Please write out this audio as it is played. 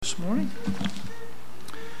morning.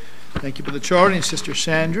 Thank you, Brother Charlie and Sister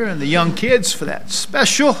Sandra and the young kids for that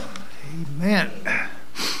special. Amen.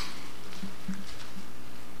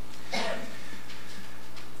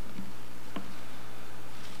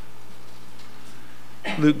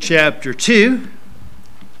 Luke chapter 2.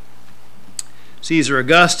 Caesar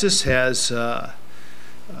Augustus has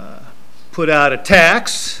put out a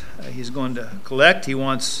tax he's going to collect. He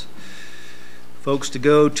wants folks to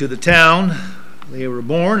go to the town they were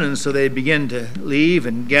born, and so they begin to leave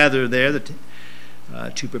and gather there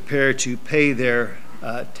to prepare to pay their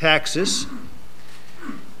taxes.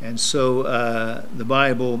 And so the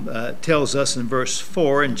Bible tells us in verse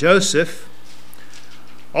 4, and Joseph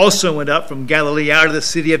also went up from Galilee out of the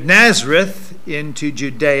city of Nazareth into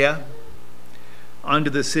Judea, unto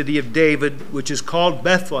the city of David, which is called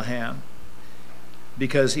Bethlehem,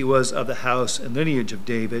 because he was of the house and lineage of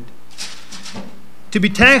David, to be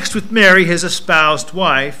taxed with Mary, his espoused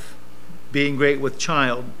wife, being great with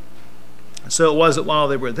child. So it was that while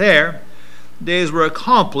they were there, days were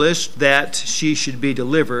accomplished that she should be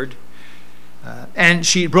delivered. And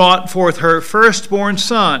she brought forth her firstborn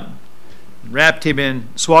son, wrapped him in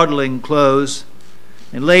swaddling clothes,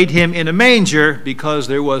 and laid him in a manger, because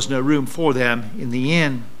there was no room for them in the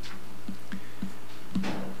inn.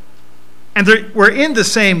 And there were in the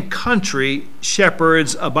same country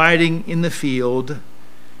shepherds abiding in the field,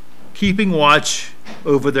 keeping watch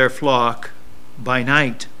over their flock by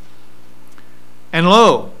night. And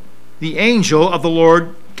lo, the angel of the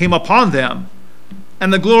Lord came upon them,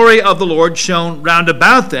 and the glory of the Lord shone round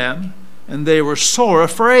about them, and they were sore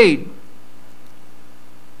afraid.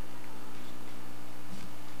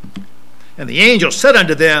 And the angel said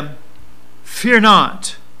unto them, Fear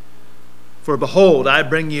not, for behold, I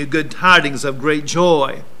bring you good tidings of great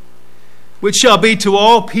joy, which shall be to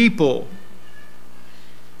all people.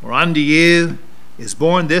 For unto you is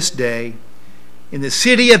born this day in the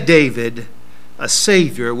city of David a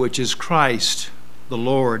Savior, which is Christ the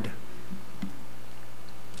Lord.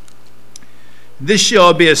 This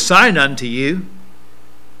shall be a sign unto you.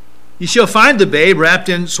 You shall find the babe wrapped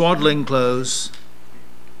in swaddling clothes,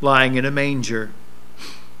 lying in a manger.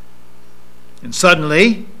 And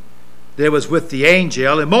suddenly there was with the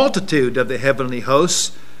angel a multitude of the heavenly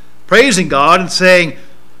hosts, praising God and saying,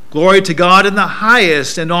 Glory to God in the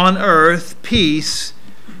highest, and on earth peace,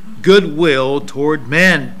 goodwill toward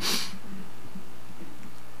men.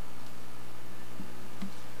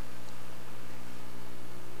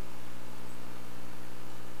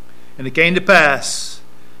 And it came to pass,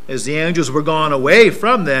 as the angels were gone away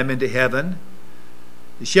from them into heaven,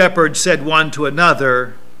 the shepherds said one to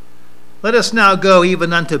another, Let us now go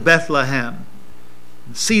even unto Bethlehem,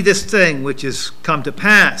 and see this thing which is come to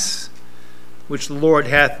pass, which the Lord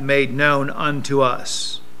hath made known unto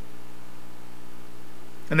us.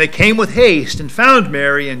 And they came with haste, and found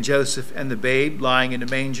Mary and Joseph and the babe lying in a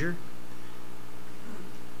manger.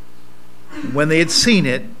 And when they had seen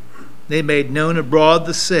it, they made known abroad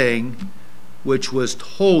the saying which was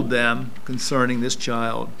told them concerning this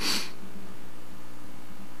child.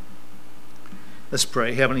 Let's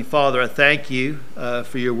pray. Heavenly Father, I thank you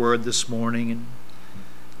for your word this morning. And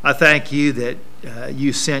I thank you that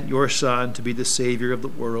you sent your Son to be the Savior of the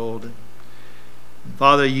world. And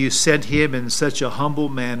Father, you sent him in such a humble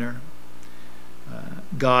manner.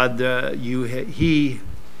 God, he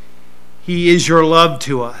is your love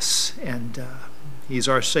to us, and he's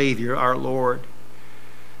our Savior, our Lord.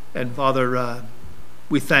 And Father,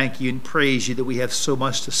 we thank you and praise you that we have so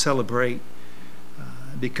much to celebrate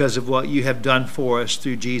because of what you have done for us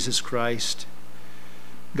through Jesus Christ.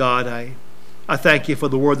 God, I thank you for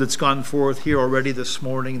the word that's gone forth here already this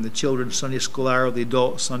morning in the children's Sunday school hour, the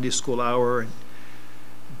adult Sunday school hour. And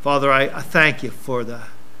Father, I thank you for the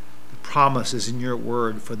promises in your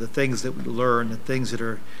word, for the things that we learn, the things that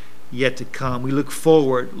are yet to come. We look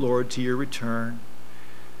forward, Lord, to your return.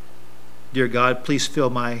 Dear God, please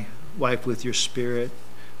fill my wife with your Spirit,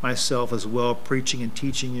 myself as well, preaching and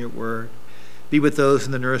teaching your word. Be with those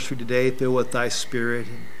in the nursery today, fill with thy Spirit.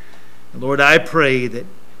 And Lord, I pray that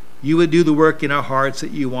you would do the work in our hearts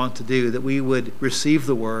that you want to do, that we would receive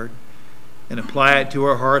the word and apply it to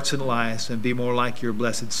our hearts and lives and be more like your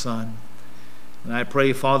blessed Son. And I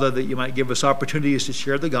pray, Father, that you might give us opportunities to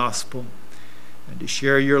share the gospel and to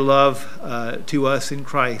share your love to us in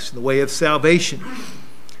Christ, the way of salvation.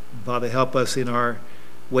 Father, help us in our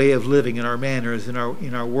way of living, in our manners, in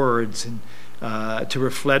our words, and to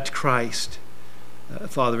reflect Christ,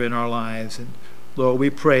 Father, in our lives. And Lord, we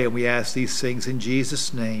pray and we ask these things in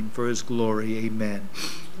Jesus' name for his glory. Amen.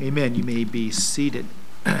 Amen. You may be seated.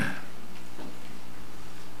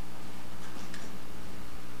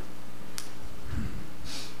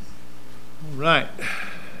 Right.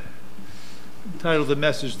 The title of the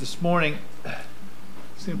message this morning,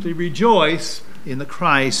 simply Rejoice in the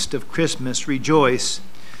Christ of Christmas. Rejoice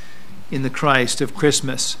in the Christ of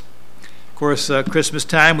Christmas. Of course, Christmas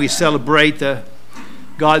time we celebrate the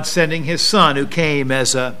God sending His Son who came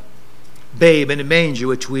as a babe in a manger,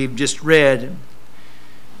 which we've just read.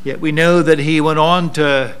 Yet we know that He went on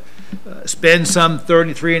to spend some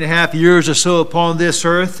 33 and a half years or so upon this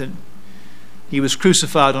earth, and He was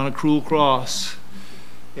crucified on a cruel cross,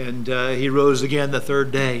 and He rose again the third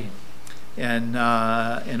day. And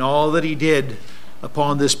all that He did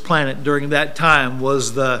upon this planet during that time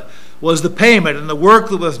was the payment and the work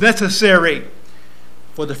that was necessary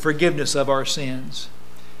for the forgiveness of our sins.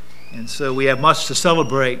 And so we have much to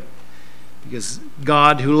celebrate, because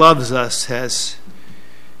God, who loves us, has,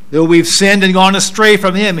 though we've sinned and gone astray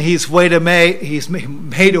from Him, He's made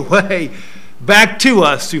a way back to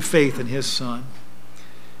us through faith in His Son.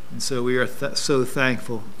 And so we are so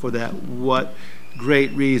thankful for that. What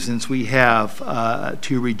great reasons we have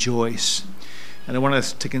to rejoice. And I want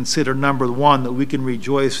us to consider, number one, that we can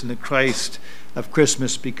rejoice in the Christ of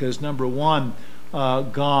Christmas because, number one,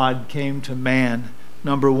 God came to man.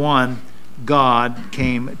 Number one, God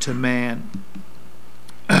came to man.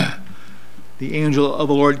 The angel of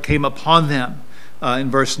the Lord came upon them.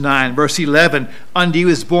 In verse 9. Verse 11, unto you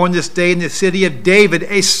is born this day in the city of David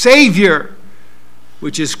a Savior,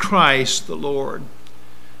 which is Christ the Lord.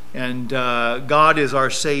 And God is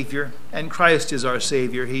our Savior, and Christ is our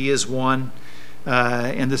Savior. He is one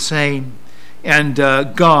and the same. And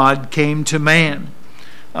God came to man.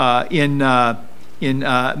 In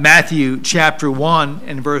Matthew chapter 1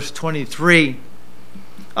 and verse 23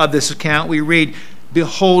 of this account, we read,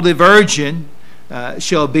 behold, a virgin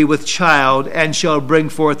shall be with child, and shall bring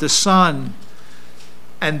forth a son.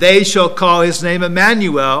 And they shall call his name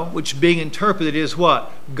Emmanuel, which being interpreted is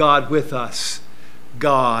what? God with us.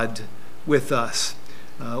 God with us.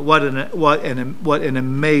 What an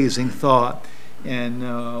amazing thought,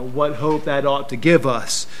 and what hope that ought to give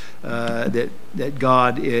us, that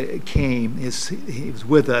God came. He was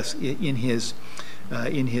with us in His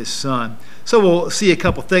Son. So we'll see a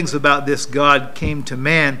couple things about this. God came to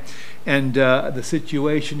man. And the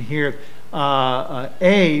situation here, God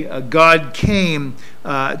came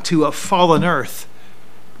to a fallen earth.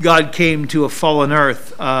 God came to a fallen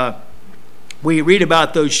earth. We read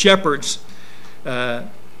about those shepherds, and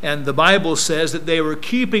the Bible says that they were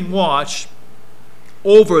keeping watch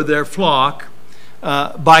over their flock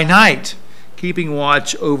by night. Keeping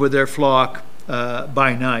watch over their flock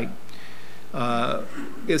by night.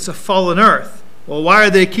 It's a fallen earth. Well, why are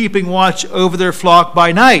they keeping watch over their flock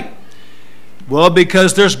by night? Well,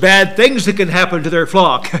 because there's bad things that can happen to their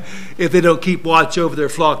flock if they don't keep watch over their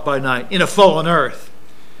flock by night in a fallen earth.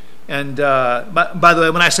 And by the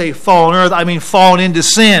way, when I say fallen earth, I mean fallen into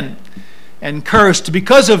sin and cursed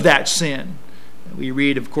because of that sin. We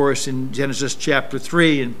read, of course, in Genesis chapter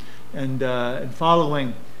 3 and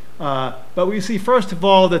following. But we see, first of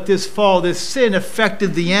all, that this sin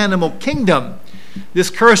affected the animal kingdom.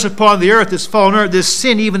 This curse upon the earth, this fallen earth, this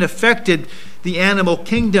sin even affected the animal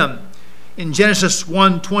kingdom. In Genesis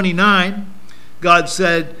 1:29, God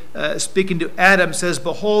said, speaking to Adam, says,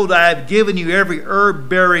 behold, I have given you every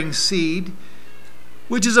herb-bearing seed,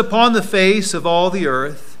 which is upon the face of all the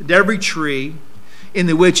earth, and every tree, in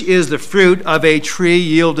the which is the fruit of a tree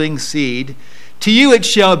yielding seed. To you it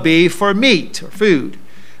shall be for meat, or food.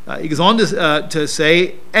 He goes on to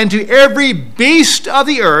say, and to every beast of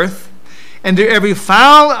the earth, and to every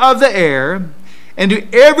fowl of the air, and to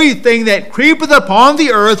everything that creepeth upon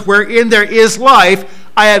the earth wherein there is life,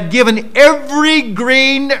 I have given every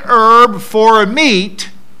green herb for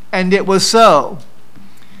meat, and it was so.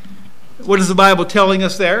 What is the Bible telling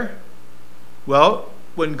us there? Well,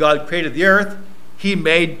 when God created the earth, He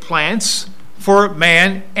made plants for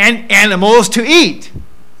man and animals to eat.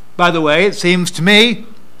 By the way, it seems to me,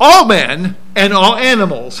 all men and all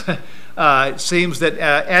animals. It seems that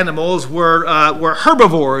animals were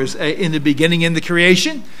herbivores in the beginning in the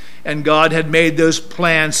creation, and God had made those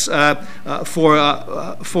plants for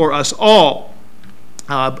us all.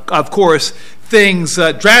 Of course, things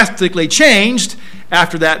drastically changed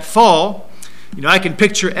after that fall. You know, I can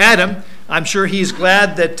picture Adam. I'm sure he's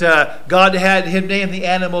glad that God had him name the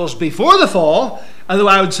animals before the fall.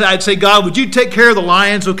 Otherwise, I'd say, God, would you take care of the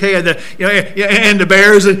lions, okay, and the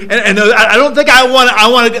bears, and I don't think I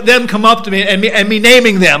want them come up to me and me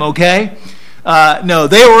naming them, okay? No,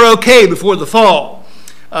 they were okay before the fall.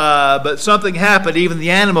 but something happened. Even the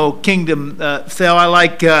animal kingdom fell. I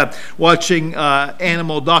like watching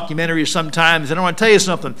animal documentaries sometimes, and I want to tell you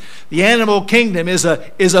something. The animal kingdom is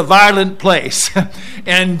a violent place,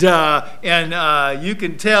 and you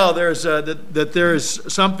can tell that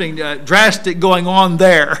there's something drastic going on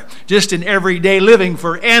there, just in everyday living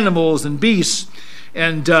for animals and beasts,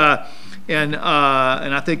 and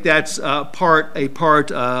I think that's a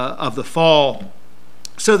part of the fall.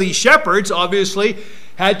 So these shepherds obviously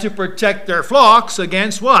had to protect their flocks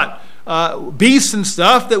against what? Beasts and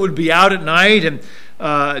stuff that would be out at night. And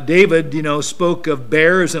David, spoke of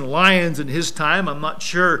bears and lions in his time. I'm not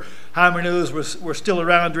sure how many of those were still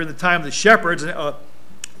around during the time of the shepherds.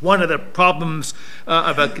 One of the problems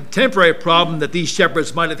of a contemporary problem that these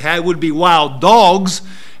shepherds might have had would be wild dogs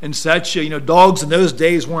and such. Dogs in those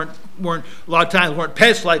days weren't a lot of times weren't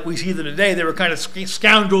pets like we see them today. They were kind of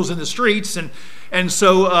scoundrels in the streets, and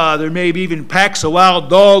so there may be even packs of wild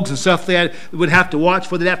dogs and stuff they would have to watch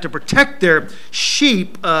for. They'd have to protect their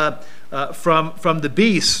sheep from the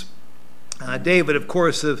beasts. David, of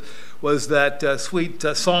course, was that sweet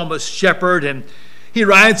psalmist shepherd, and he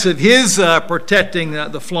writes of his protecting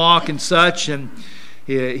the flock and such, and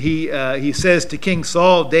he says to King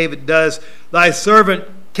Saul, David does, "Thy servant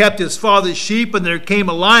kept his father's sheep, and there came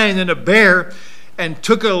a lion and a bear, and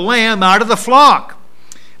took a lamb out of the flock.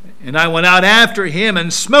 And I went out after him,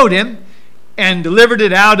 and smote him, and delivered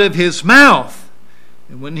it out of his mouth.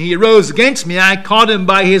 And when he arose against me, I caught him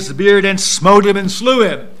by his beard, and smote him, and slew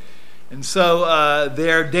him." And so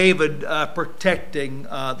there David protecting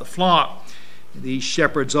the flock. These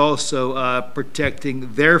shepherds also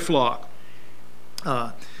protecting their flock.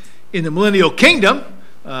 In the millennial kingdom,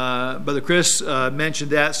 Brother Chris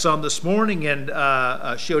mentioned that some this morning and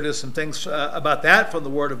showed us some things about that from the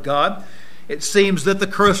Word of God. It seems that the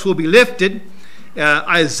curse will be lifted.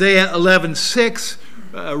 Isaiah 11:6,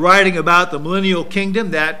 writing about the millennial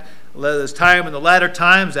kingdom, that this time in the latter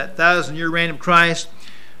times, that 1,000-year reign of Christ,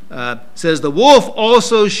 says, "The wolf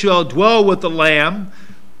also shall dwell with the lamb,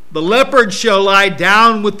 the leopard shall lie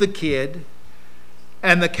down with the kid,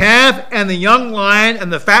 and the calf and the young lion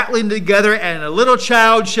and the fatling together, and a little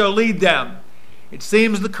child shall lead them." It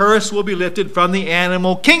seems the curse will be lifted from the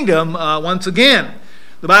animal kingdom once again.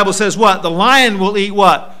 The Bible says what? The lion will eat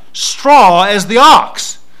what? Straw as the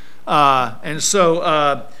ox. And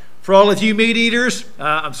so for all of you meat eaters,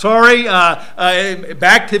 I'm sorry.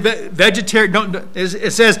 Back to vegetarian.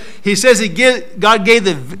 He says God gave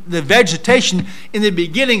the vegetation in the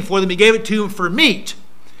beginning for them. He gave it to them for meat.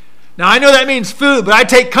 Now, I know that means food, but I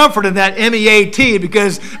take comfort in that MEAT,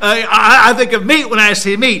 because I think of meat when I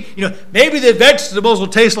say meat. Maybe the vegetables will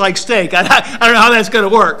taste like steak. I don't know how that's going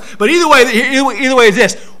to work. But either way is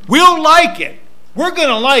this. We'll like it. We're going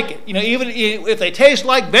to like it. Even if they taste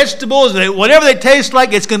like vegetables, whatever they taste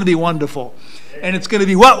like, it's going to be wonderful. And it's going to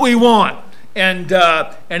be what we want. And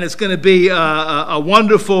it's going to be a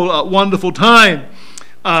wonderful time,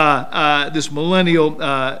 this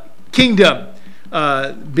millennial kingdom.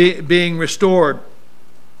 Being restored.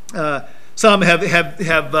 Some have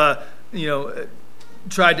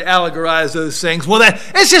tried to allegorize those things. Well,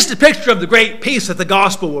 it's just a picture of the great peace that the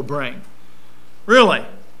gospel will bring. Really,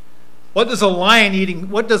 what does a lion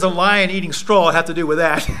eating straw have to do with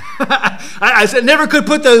that? I never could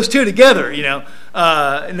put those two together.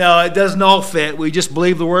 No, it doesn't all fit. We just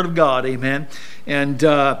believe the Word of God. Amen. And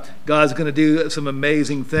God's going to do some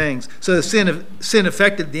amazing things. So sin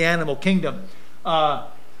affected the animal kingdom.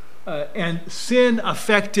 And sin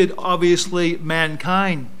affected, obviously,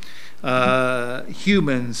 mankind,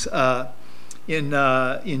 humans. In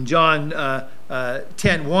John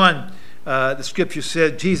 10:1, the Scripture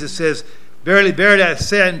said, Jesus says, "Verily, verily, I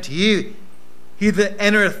say unto you, he that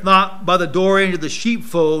entereth not by the door into the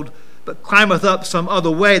sheepfold, but climbeth up some other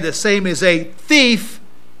way, the same is a thief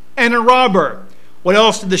and a robber." What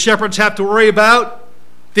else did the shepherds have to worry about?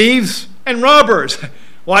 Thieves and robbers.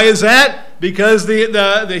 Why is that? Because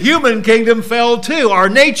the human kingdom fell too. Our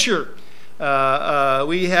nature.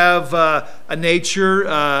 We have a nature,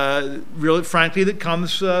 really, frankly, that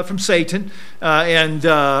comes from Satan. And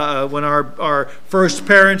when our first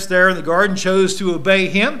parents there in the garden chose to obey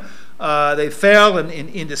him, they fell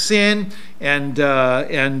into sin, and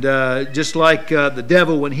just like the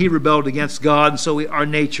devil when he rebelled against God, and so our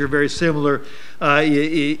nature very similar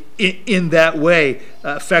in that way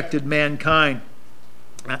affected mankind.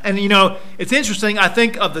 And it's interesting. I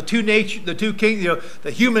think of the two kingdoms,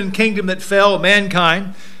 the human kingdom that fell,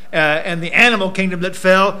 mankind, and the animal kingdom that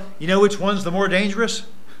fell. Which one's the more dangerous?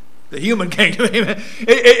 The human kingdom.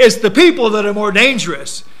 It's the people that are more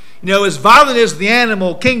dangerous. As violent as the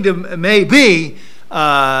animal kingdom may be,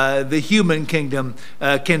 the human kingdom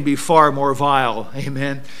can be far more vile.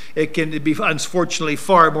 Amen. It can be, unfortunately,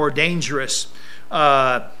 far more dangerous.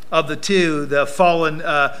 Of the two, the fallen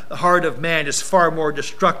heart of man is far more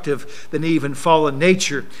destructive than even fallen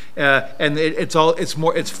nature, and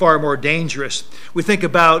it's far more dangerous. We think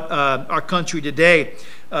about our country today.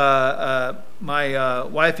 My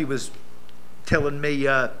wifey was telling me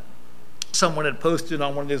someone had posted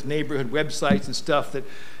on one of those neighborhood websites and stuff that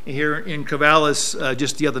here in Corvallis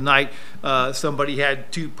just the other night somebody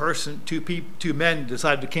had two men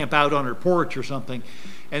decided to camp out on her porch or something.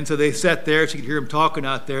 And so they sat there. She could hear them talking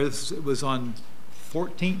out there. It was on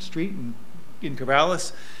 14th Street in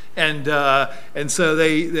Corvallis, and so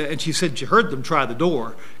and she said she heard them try the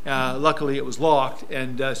door. Luckily, it was locked,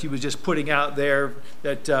 and she was just putting out there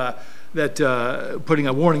putting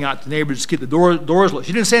a warning out to neighbors to keep the doors locked.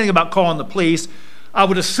 She didn't say anything about calling the police. I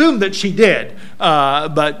would assume that she did,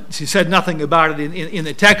 but she said nothing about it in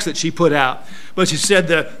the text that she put out. But she said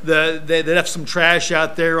they left some trash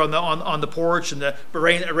out there on the porch and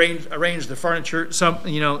arranged the furniture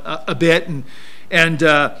a bit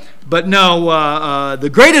but no, the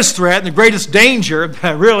greatest threat and the greatest danger,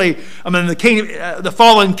 really, the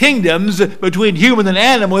fallen kingdoms between human and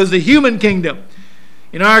animal is the human kingdom.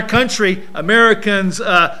 In our country, Americans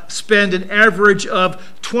spend an average of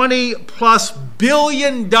 $20+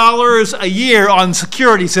 billion a year on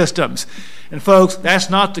security systems. And folks, that's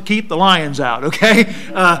not to keep the lions out, okay?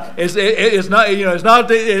 It's not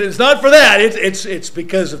for that. It's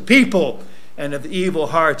because of people and of the evil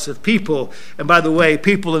hearts of people. And by the way,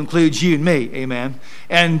 people includes you and me, amen.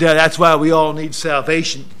 And that's why we all need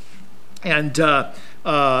salvation. And a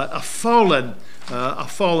fallen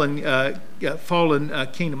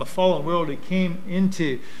kingdom, a fallen world he came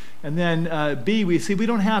into. And then B, we see we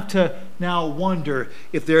don't have to now wonder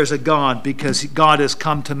if there's a God, because God has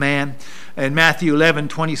come to man. In Matthew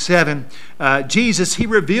 11:27, Jesus, he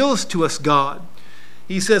reveals to us God.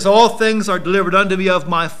 He says, all things are delivered unto me of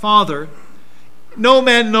my Father. No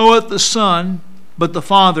man knoweth the Son, but the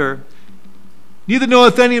Father. Neither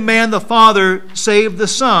knoweth any man the Father, save the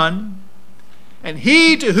Son, and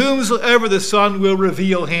he to whomsoever the Son will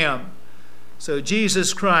reveal him. So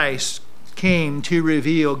Jesus Christ came to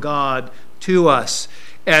reveal God to us,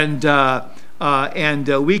 and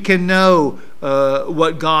we can know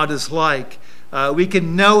what God is like. We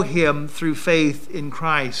can know him through faith in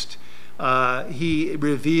Christ. He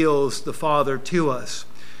reveals the Father to us.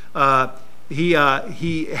 He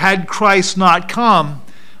had Christ not come,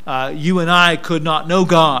 you and I could not know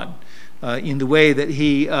God in the way that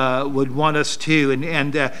he would want us to,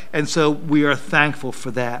 and so we are thankful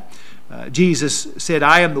for that. Jesus said,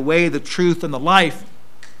 I am the way, the truth, and the life.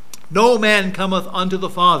 No man cometh unto the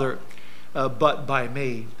Father but by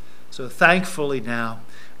me. So thankfully now,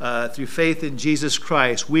 through faith in Jesus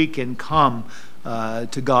Christ, we can come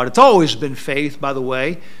to God. It's always been faith, by the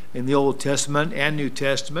way, in the Old Testament and New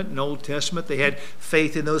Testament. In the Old Testament, they had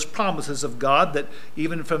faith in those promises of God, that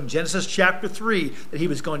even from Genesis chapter 3, that he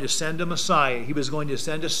was going to send a Messiah. He was going to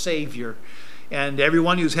send a Savior. And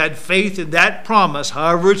everyone who's had faith in that promise,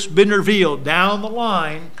 however it's been revealed down the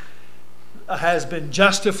line, has been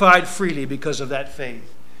justified freely because of that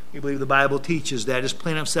faith. We believe the Bible teaches that. His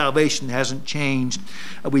plan of salvation hasn't changed.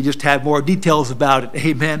 We just have more details about it.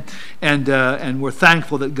 Amen. And we're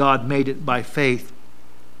thankful that God made it by faith.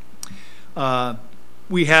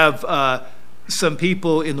 We have some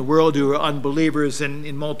people in the world who are unbelievers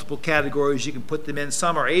in multiple categories. You can put them in.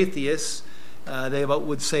 Some are atheists. They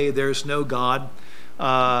would say there's no God.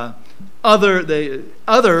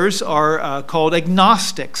 Others are called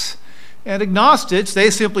agnostics. And agnostics, they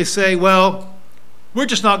simply say, well, we're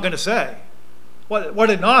just not going to say. What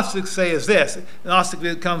agnostics say is this.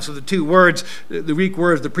 Gnostic comes from the two words, the Greek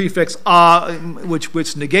words, the prefix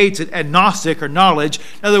which negates it, and gnostic, or knowledge.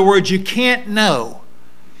 In other words, you can't know.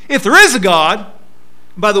 If there is a God,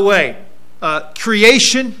 by the way,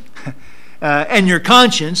 creation and your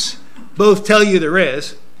conscience both tell you there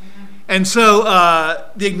is. And so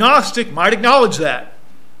the agnostic might acknowledge that.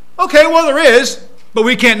 Okay, well, there is, but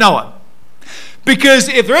we can't know him. Because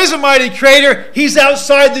if there is a mighty creator, he's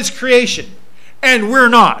outside this creation, and we're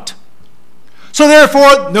not. So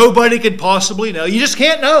therefore, nobody could possibly know. You just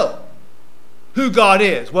can't know who God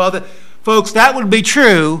is. Well, folks, that would be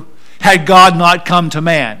true had God not come to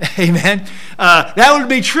man. Amen? That would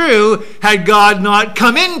be true had God not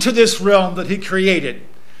come into this realm that he created.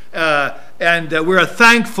 And we're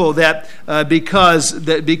thankful that because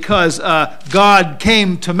God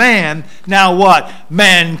came to man, now what?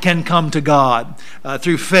 Man can come to God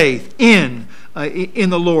through faith in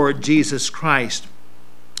the Lord Jesus Christ.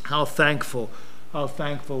 How thankful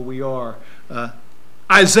we are.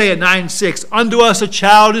 Isaiah 9:6, unto us a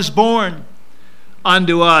child is born,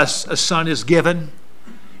 unto us a son is given,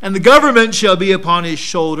 and the government shall be upon his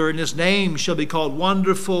shoulder, and his name shall be called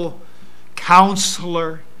Wonderful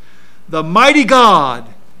Counselor, the Mighty God,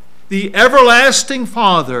 the Everlasting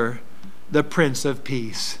Father, the Prince of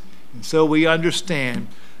Peace. And so we understand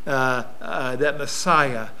that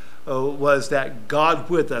Messiah was that God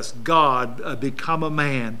with us, God become a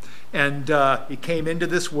man, and he came into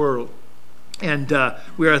this world, and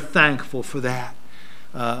we are thankful for that.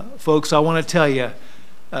 Folks, I want to tell you,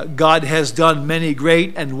 God has done many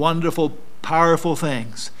great and wonderful, powerful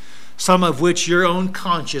things, some of which your own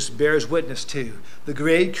conscience bears witness to. The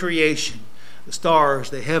great creation, the stars,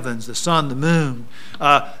 the heavens, the sun, the moon,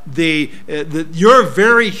 your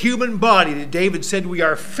very human body that David said we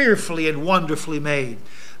are fearfully and wonderfully made.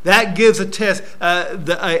 That gives a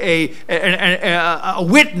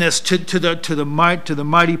witness to the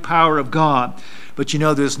mighty power of God. But you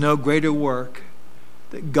know, there's no greater work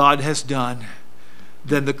that God has done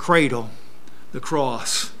than the cradle, the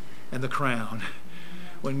cross, and the crown.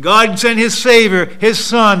 When God sent his Savior, his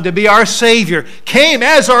Son, to be our Savior, came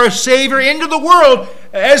as our Savior into the world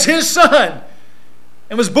as his Son,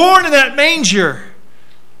 and was born in that manger,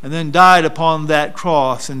 and then died upon that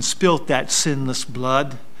cross and spilt that sinless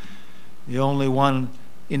blood, the only one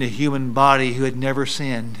in a human body who had never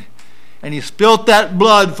sinned. And he spilt that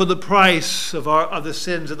blood for the price of the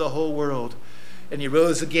sins of the whole world. And he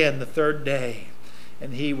rose again the third day.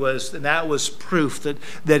 And that was proof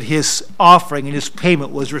that his offering and his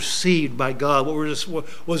payment was received by God. What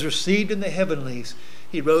was received in the heavenlies.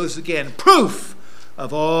 He rose again. Proof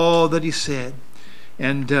of all that he said.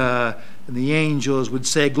 And the angels would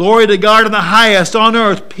say, glory to God in the highest, on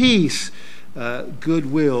earth, peace,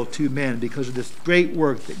 goodwill to men, because of this great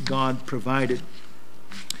work that God provided.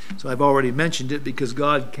 So I've already mentioned it, because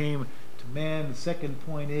God came to man. The second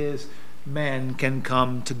point is, man can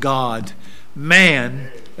come to God.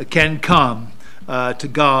 Man can come to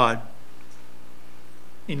God.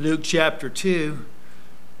 In Luke chapter 2,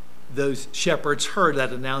 those shepherds heard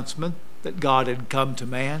that announcement that God had come to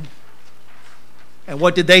man. And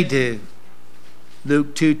what did they do?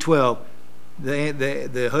 Luke 2:12.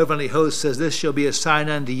 The heavenly host says, this shall be a sign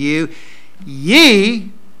unto you.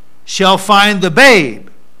 Ye shall find the babe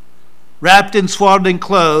wrapped in swaddling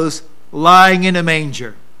clothes, lying in a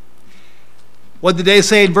manger. What did they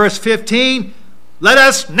say in verse 15? Let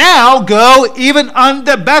us now go even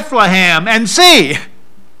unto Bethlehem and see.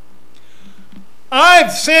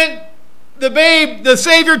 I've sent the babe, the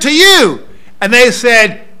Savior, to you. And they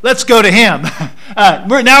said, let's go to him.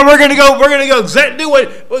 We're going to go do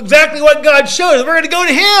exactly what God showed us. We're going to go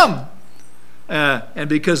to him. And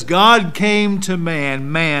because God came to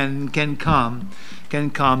man, man can come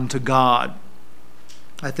to God.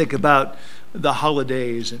 I think about the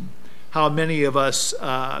holidays and how many of us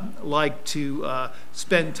like to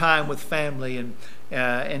spend time with family and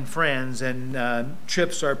friends, and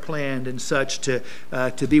trips are planned and such to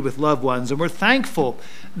be with loved ones. And we're thankful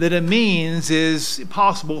that a means is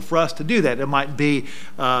possible for us to do that. It might be,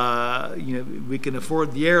 we can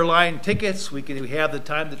afford the airline tickets, we have the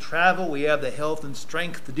time to travel, we have the health and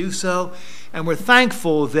strength to do so, and we're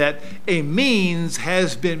thankful that a means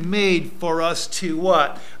has been made for us to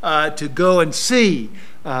what? To go and see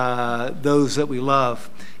those that we love.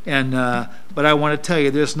 But I want to tell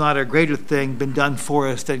you, there's not a greater thing been done for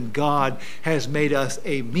us than God has made us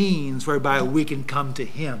a means whereby we can come to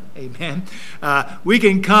him. Amen. We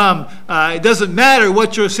can come. It doesn't matter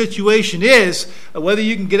what your situation is, whether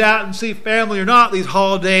you can get out and see family or not these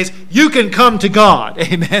holidays, you can come to God.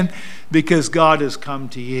 Amen. Because God has come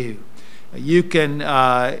to you. You can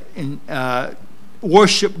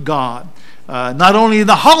worship God. Not only in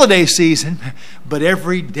the holiday season, but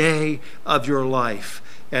every day of your life.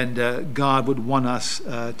 And God would want us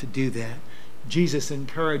to do that. Jesus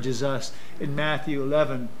encourages us in Matthew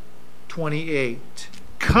 11:28.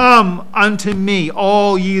 Come unto me,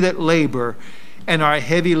 all ye that labor and are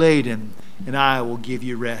heavy laden, and I will give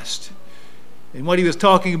you rest. And what he was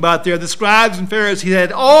talking about there, the scribes and Pharisees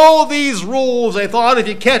had all these rules. They thought if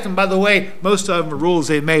you kept them, by the way, most of them are rules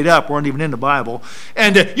they made up, weren't even in the Bible.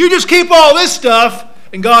 And you just keep all this stuff,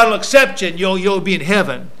 and God will accept you, and you'll be in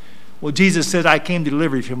heaven. Well, Jesus said, I came to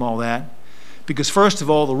deliver you from all that. Because first of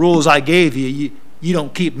all, the rules I gave you, you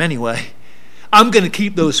don't keep them anyway. I'm going to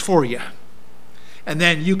keep those for you. And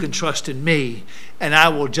then you can trust in me, and I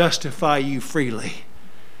will justify you freely.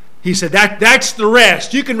 He said, that's the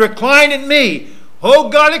rest. You can recline in me. Oh,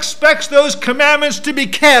 God expects those commandments to be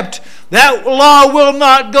kept. That law will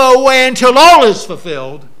not go away until all is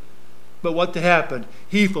fulfilled. But what happened?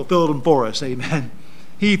 He fulfilled them for us. Amen.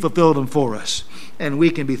 He fulfilled them for us. And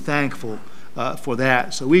we can be thankful for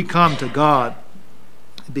that. So we come to God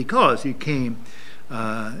because He came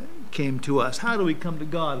to us. How do we come to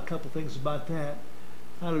God? A couple things about that.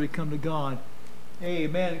 How do we come to God? Hey,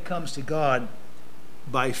 man comes to God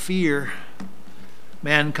by fear.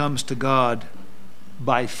 Man comes to God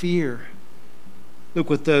by fear.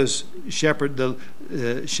 Look what those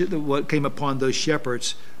what came upon those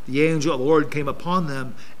shepherds. The angel of the Lord came upon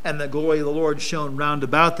them, and the glory of the Lord shone round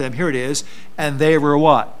about them. Here it is. And they were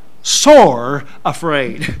what? Sore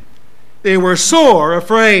afraid. They were sore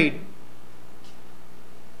afraid.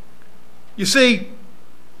 You see,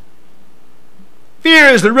 fear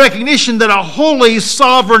is the recognition that a holy,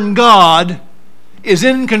 sovereign God is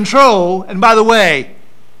in control. And by the way,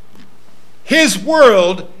 His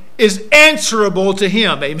world is answerable to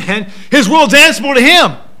Him. Amen. His world's answerable to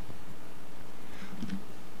Him.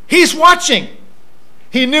 He's watching.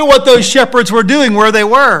 He knew what those shepherds were doing, where they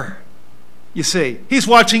were. You see, He's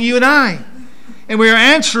watching you and I. And we are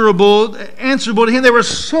answerable to Him. They were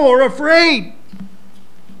sore afraid.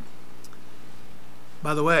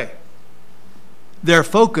 By the way, their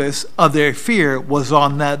focus of their fear was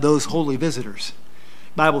on those holy visitors.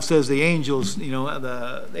 The Bible says the angels,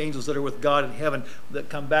 the angels that are with God in heaven that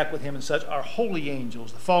come back with Him and such are holy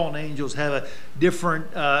angels. The fallen angels have a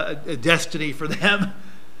different destiny for them.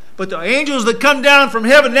 But the angels that come down from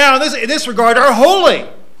heaven now in this regard are holy.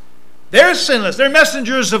 They're sinless. They're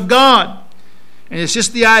messengers of God. And it's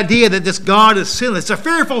just the idea that this God is sinless. It's a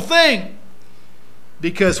fearful thing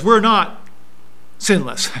because we're not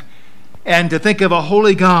sinless. And to think of a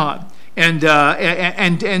holy God and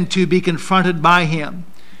to be confronted by Him.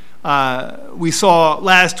 We saw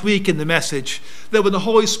last week in the message that when the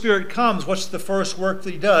Holy Spirit comes, what's the first work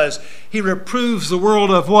that He does? He reproves the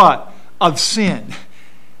world of what? Of sin.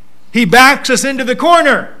 He backs us into the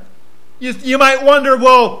corner. You might wonder,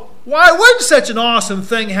 well, why would such an awesome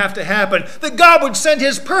thing have to happen? That God would send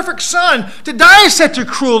His perfect Son to die such a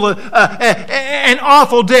cruel and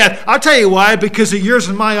awful death. I'll tell you why. Because of yours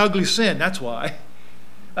and my ugly sin. That's why.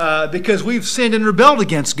 Because we've sinned and rebelled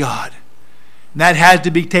against God. And that had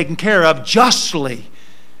to be taken care of justly.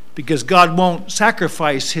 Because God won't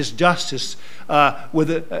sacrifice His justice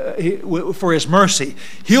for His mercy.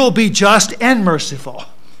 He'll be just and merciful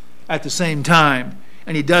at the same time.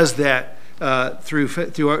 And He does that through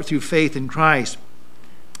faith in Christ.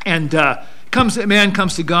 And man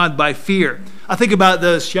comes to God by fear. I think about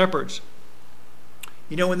those shepherds.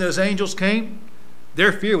 When those angels came,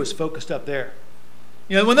 their fear was focused up there.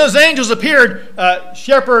 When those angels appeared,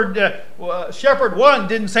 shepherd 1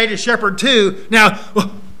 didn't say to shepherd 2, now,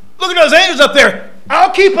 look at those angels up there.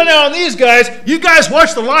 I'll keep an eye on these guys. You guys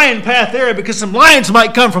watch the lion path there because some lions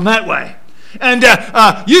might come from that way. And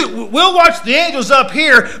we'll watch the angels up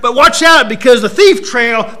here, but watch out because the thief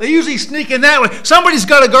trail, they usually sneak in that way. Somebody's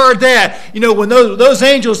got to guard that. When those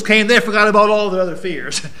angels came, they forgot about all the other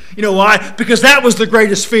fears. You know why? Because that was the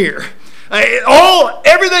greatest fear.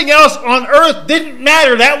 Everything else on earth didn't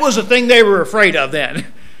matter. That was the thing they were afraid of then.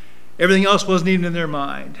 Everything else wasn't even in their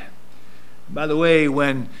mind. By the way,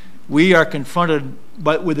 when we are confronted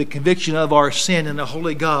with the conviction of our sin and the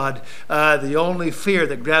holy God, the only fear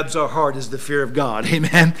that grabs our heart is the fear of God.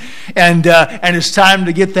 Amen. And it's time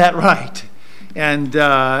to get that right.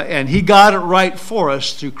 And He got it right for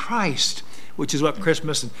us through Christ, which is what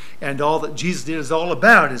Christmas and all that Jesus did is all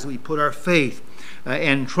about, is we put our faith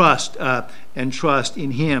and trust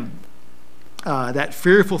in Him. That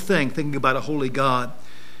fearful thing, thinking about a holy God.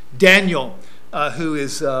 Daniel, who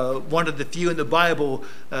is one of the few in the Bible,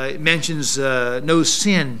 mentions no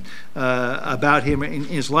sin about him in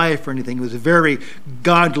his life or anything. He was a very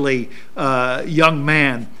godly young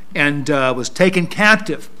man and was taken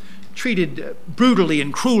captive, treated brutally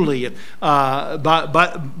and cruelly by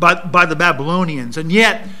the Babylonians, and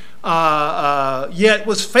yet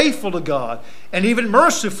was faithful to God and even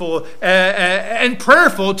merciful and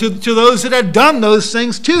prayerful to those that had done those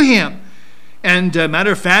things to him. And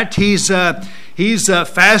matter of fact, he's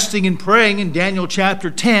fasting and praying in Daniel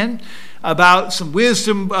chapter 10 about some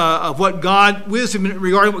wisdom wisdom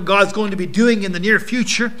regarding what God's going to be doing in the near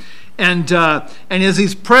future. And as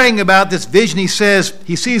he's praying about this vision, he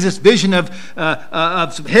sees this vision of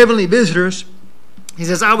some heavenly visitors. He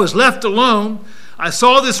says, I was left alone. I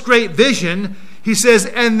saw this great vision. He says,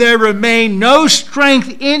 and there remained no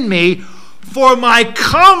strength in me, for my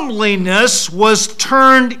comeliness was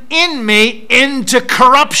turned in me into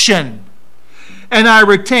corruption, and I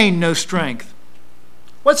retained no strength.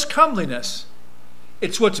 What's comeliness?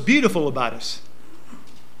 It's what's beautiful about us.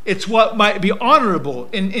 It's what might be honorable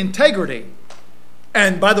in integrity.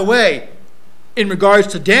 And by the way, in regards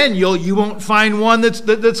to Daniel, you won't find one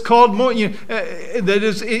that's called more, that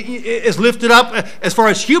is lifted up as far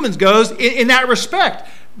as humans goes in that respect.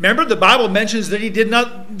 Remember, the Bible mentions that he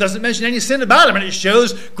doesn't mention any sin about him, and it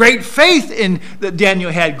shows great faith that Daniel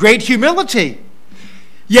had, great humility.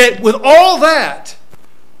 Yet with all that,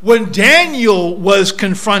 when Daniel was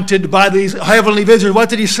confronted by these heavenly visitors, what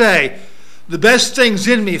did he say? The best things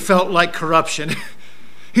in me felt like corruption.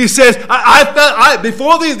 He says,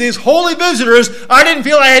 before these holy visitors, I didn't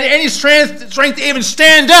feel I had any strength to even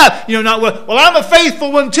stand up. Well, I'm a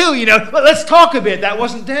faithful one too. Let's talk a bit. That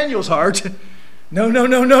wasn't Daniel's heart.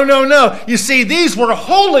 No. You see, these were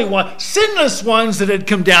holy ones, sinless ones that had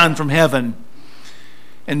come down from heaven.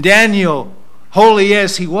 And Daniel, holy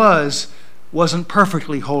as he wasn't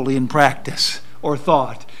perfectly holy in practice or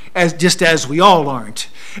thought, just as we all aren't.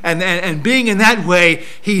 And being in that way,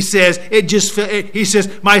 he says,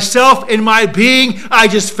 myself in my being, I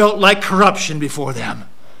just felt like corruption before them.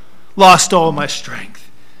 Lost all my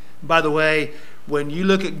strength. By the way, when you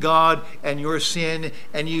look at God and your sin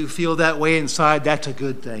and you feel that way inside, that's a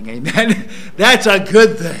good thing. Amen? That's a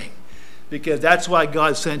good thing. Because that's why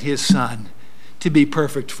God sent his Son, to be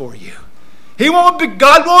perfect for you.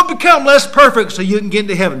 God won't become less perfect so you can get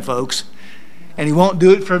into heaven, folks. And he won't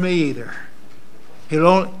do it for me either. He'll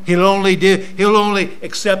only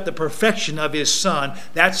accept the perfection of his Son.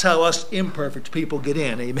 That's how us imperfect people get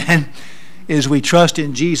in. Amen. Is we trust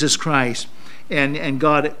in Jesus Christ, and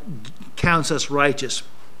God counts us righteous.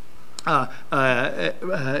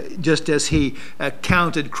 Just as he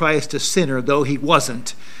counted Christ a sinner, though he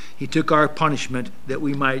wasn't. He took our punishment that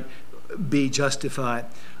we might be justified.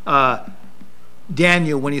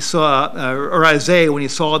 Daniel, when he saw, or Isaiah, when he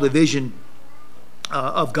saw the vision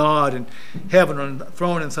of God and heaven on the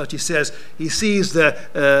throne and such, he sees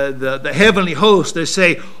the heavenly host. They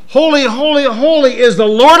say, "Holy, holy, holy is the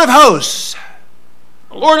Lord of hosts."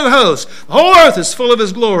 The Lord of hosts. The whole earth is full of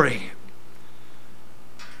his glory.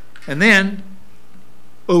 And then,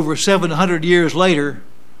 over 700 years later,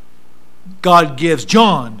 God gives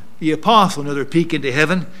John, the apostle, another peek into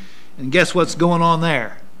heaven. And guess what's going on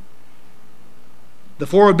there? The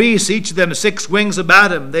four beasts, each of them 6 wings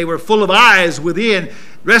about him. They were full of eyes within.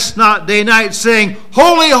 Rest not day and night, saying,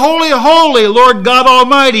 "Holy, holy, holy, Lord God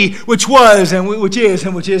Almighty, which was and which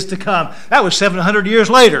is to come." That was 700 years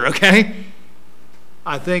later, okay?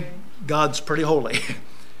 I think God's pretty holy.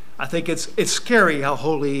 I think it's scary how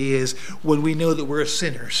holy he is when we know that we're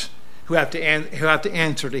sinners who have to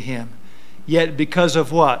answer to him. Yet because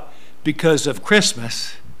of what? Because of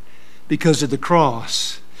Christmas, because of the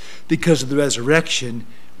cross, because of the resurrection,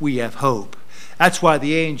 we have hope. That's why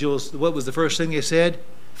the angels, what was the first thing they said?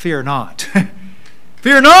 Fear not.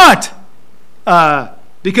 Fear not!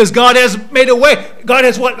 Because God has made a way. God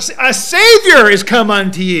has what? A Savior is come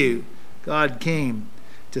unto you. God came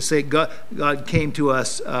to say, God came to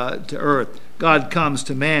us, to earth. God comes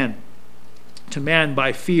to man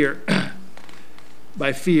by fear.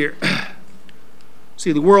 By fear.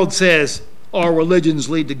 See, the world says all religions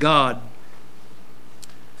lead to God.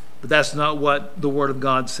 But that's not what the Word of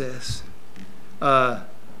God says.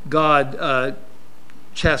 God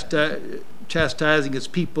chastising his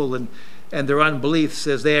people and their unbelief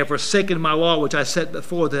says, "They have forsaken my law which I set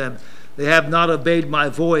before them. They have not obeyed my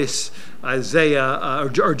voice." Isaiah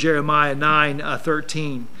or Jeremiah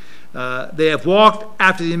 9:13. They have walked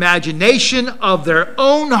after the imagination of their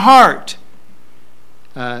own heart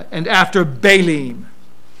and after Baalim.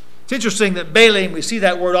 It's interesting that Baalim, we see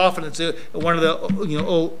that word often. It's one of the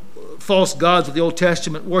old false gods of the Old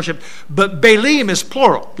Testament worship. But Baalim is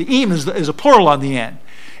plural. The im is a plural on the end.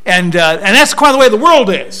 And that's quite the way the world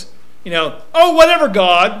is. Whatever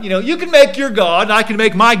God, you can make your God, and I can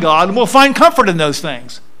make my God, and we'll find comfort in those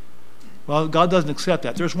things. Well, God doesn't accept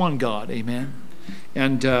that. There's one God, amen.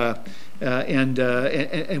 And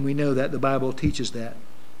we know that the Bible teaches that.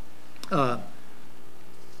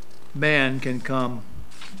 Man can come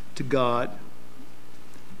to God.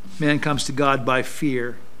 Man comes to God by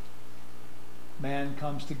fear. Man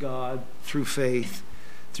comes to God through faith.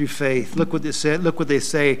 Through faith. Look what they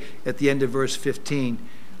say at the end of verse 15.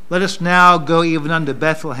 "Let us now go even unto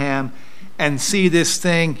Bethlehem and see this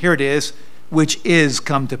thing," here it is, "which is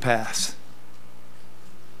come to pass."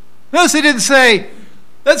 Notice they didn't say,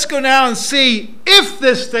 "Let's go now and see if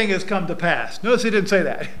this thing has come to pass." Notice they didn't say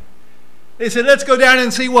that. They said, "Let's go down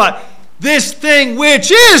and see what? This thing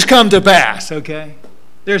which is come to pass." Okay?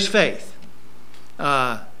 There's faith.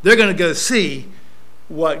 They're going to go see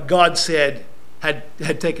what God said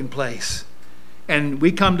had taken place. And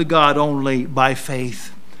we come to God only by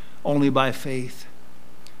faith. Only by faith.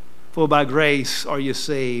 For by grace are you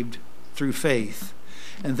saved through faith.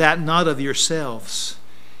 and that not of yourselves.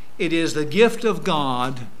 It is the gift of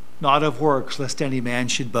God, not of works, lest any man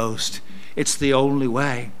should boast. It's the only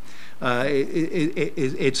way.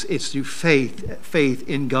 It's through faith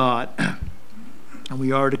in God. And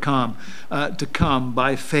we are to come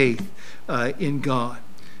by faith in God.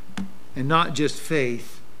 And not just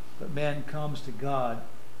faith, but man comes to God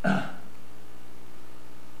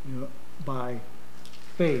by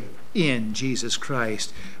faith in Jesus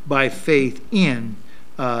Christ. By faith in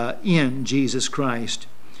Jesus Christ.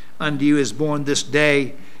 Unto you is born this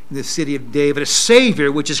day in the city of David a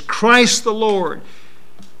Savior, which is Christ the Lord.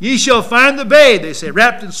 Ye shall find the babe, they say,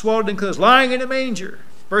 wrapped in swaddling clothes, lying in a manger.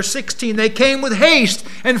 Verse 16, they came with haste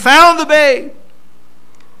and found the babe.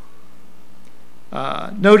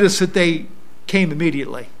 Notice that they came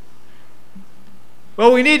immediately.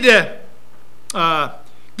 Well, we need to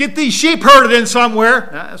get these sheep herded in somewhere.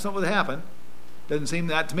 No, that's not what happened. Doesn't seem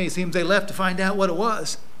that to me. It seems they left to find out what it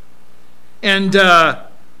was. And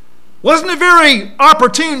wasn't a very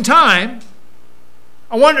opportune time.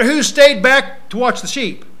 I wonder who stayed back to watch the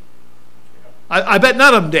sheep. I bet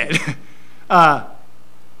none of them did.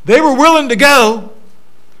 They were willing to go.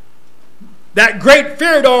 That great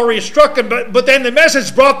fear had already struck them, but then the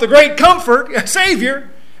message brought the great comfort, a Savior.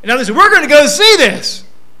 And now they said, we're going to go see this.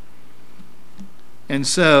 And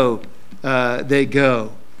so they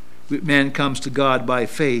go. Man comes to God by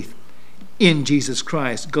faith in Jesus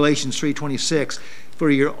Christ. Galatians 3:26, for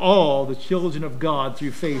you're all the children of God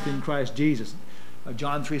through faith in Christ Jesus.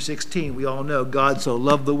 John 3:16, we all know, God so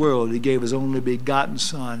loved the world, he gave his only begotten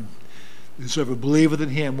Son. Whosoever believeth in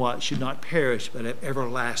him, what? Should not perish, but have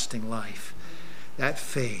everlasting life. That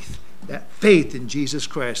faith in Jesus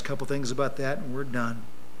Christ. A couple things about that and we're done.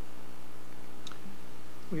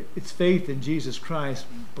 It's faith in Jesus Christ.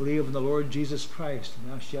 Believe in the Lord Jesus Christ,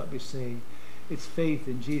 and thou shalt be saved. It's faith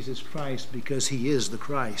in Jesus Christ because he is the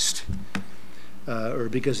Christ. Or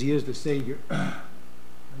because he is the Savior.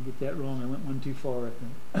 I get that wrong. I went one too far, I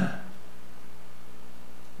think.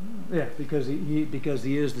 Yeah, because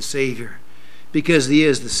he is the Savior. Because he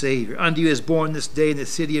is the Savior. Unto you is born this day in the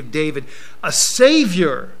city of David a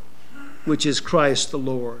Savior, which is Christ the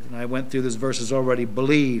Lord. And I went through those verses already.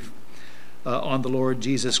 Believe on the Lord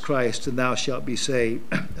Jesus Christ, and thou shalt be saved.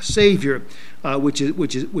 A Savior, which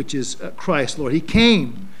is Christ the Lord. He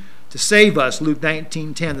came to save us. Luke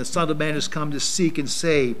 19:10. The Son of Man has come to seek and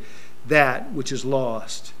save that which is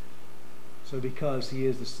lost. So because he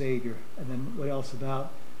is the Savior. And then what else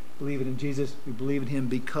about believing in Jesus? We believe in him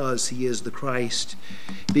because he is the Christ.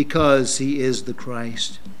 Because he is the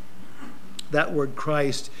Christ. That word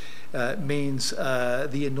Christ means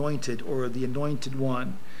the anointed or the anointed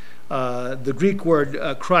one. The Greek word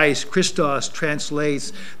Christ, Christos,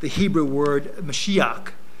 translates the Hebrew word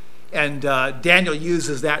Mashiach. And Daniel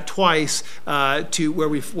uses that twice to where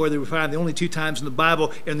we find the only two times in the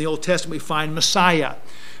Bible. In the Old Testament we find Messiah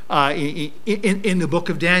in the book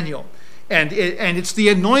of Daniel. And it's the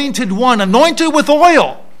anointed one, anointed with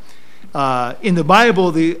oil. In the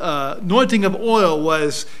Bible, the anointing of oil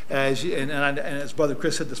was, and as Brother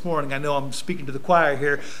Chris said this morning, I know I'm speaking to the choir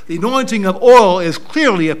here, the anointing of oil is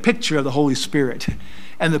clearly a picture of the Holy Spirit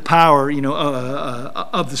and the power,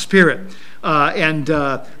 of the Spirit. And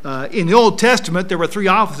in the Old Testament, there were three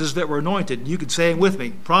offices that were anointed. You could say them with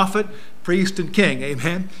me: prophet, priest, and king.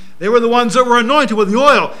 Amen. They were the ones that were anointed with the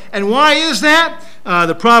oil. And why is that?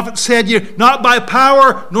 The prophet said, not by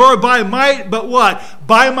power nor by might, but what?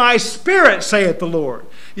 By my Spirit, saith the Lord.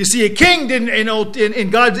 You see, a king didn't in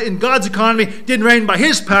God's economy didn't reign by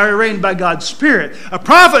his power; he reigned by God's Spirit. A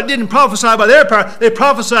prophet didn't prophesy by their power; they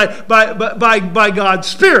prophesied by God's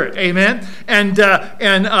Spirit. Amen. And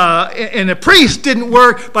a priest didn't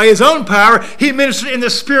work by his own power; he ministered in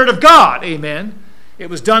the Spirit of God. Amen. It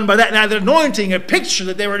was done by that. Now, the anointing, a picture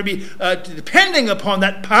that they were to be depending upon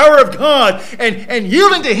that power of God and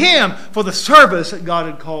yielding to him for the service that God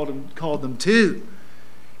had called them to.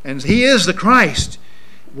 And he is the Christ.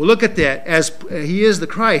 We'll look at that as he is the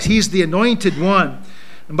Christ. He's the anointed one.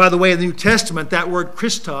 And by the way, in the New Testament, that word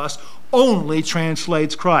Christos only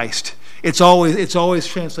translates Christ. It's always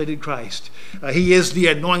translated Christ. He is the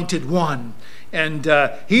anointed one. And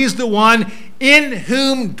he's the one in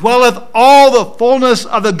whom dwelleth all the fullness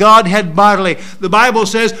of the Godhead bodily. The Bible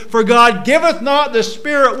says, for God giveth not the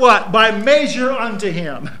Spirit what? By measure unto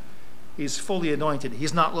him. He's fully anointed.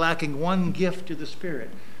 He's not lacking one gift to the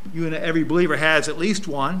Spirit. You and every believer has at least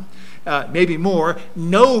one, maybe more.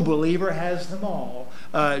 No believer has them all.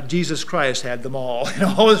 Jesus Christ had them all.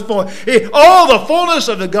 All the fullness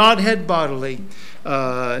of the Godhead bodily.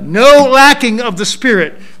 No lacking of the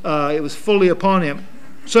Spirit. It was fully upon him.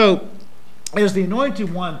 So, as the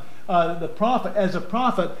anointed one, the prophet. As a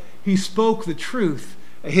prophet, he spoke the truth.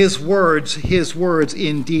 His words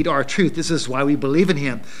indeed are truth. This is why we believe in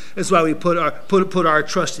him. This is why we put our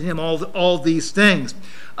trust in him. All these things.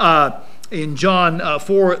 In John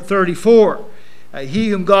 4:34, he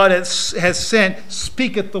whom God has sent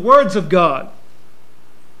speaketh the words of God.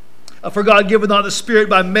 For God giveth not the Spirit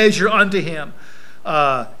by measure unto him.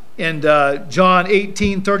 And John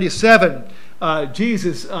 18:37,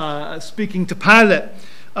 Jesus speaking to Pilate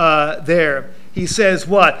there. He says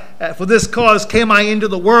what? For this cause came I into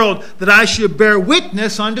the world, that I should bear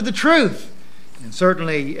witness unto the truth. And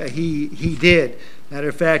certainly he did. Matter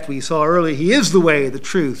of fact, we saw earlier, he is the way, the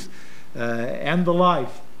truth, and the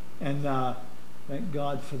life. And thank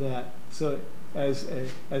God for that. So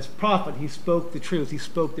as prophet, he spoke the truth. He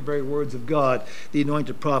spoke the very words of God, the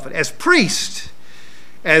anointed prophet. As priest,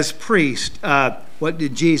 what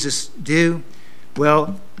did Jesus do?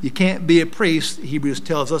 Well, you can't be a priest, Hebrews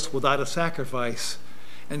tells us, without a sacrifice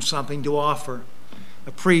and something to offer.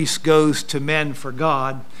 A priest goes to men for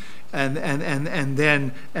God, and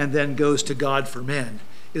then goes to God for men.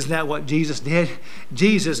 Isn't that what Jesus did?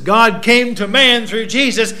 God came to man through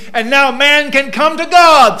Jesus, and now man can come to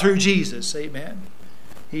God through Jesus. Amen.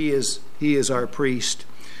 He is our priest.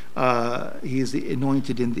 He is the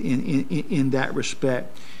anointed in that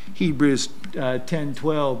respect. Hebrews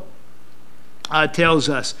 10:12 tells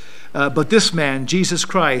us, but this man, Jesus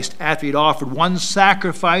Christ, after he had offered one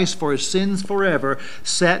sacrifice for his sins forever,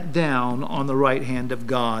 sat down on the right hand of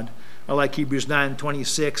God. I like Hebrews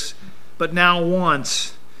 9:26. But now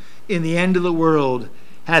once, in the end of the world,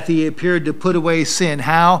 hath he appeared to put away sin.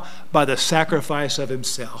 How? By the sacrifice of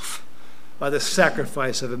himself. By the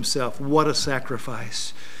sacrifice of himself. What a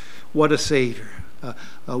sacrifice. What a Savior.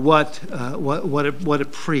 What a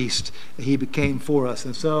priest he became for us.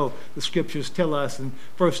 And so the Scriptures tell us in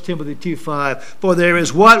 1 Timothy 2:5, for there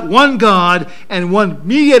is what? One God and one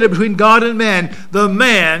mediator between God and men, the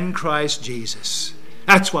man Christ Jesus.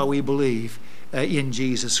 That's why we believe in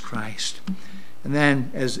Jesus Christ. And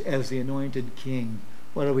then as the anointed King,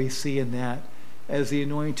 what do we see in that? As the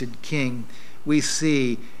anointed King, we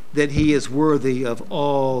see that he is worthy of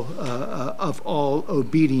all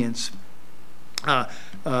obedience.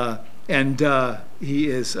 He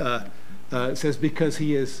is, it says, because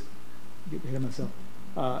he is, get ahead of myself.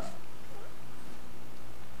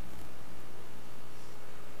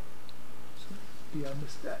 Maybe I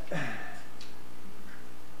missed that.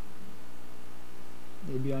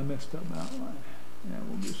 Maybe I messed up my outline. Yeah,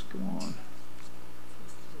 we'll just go on.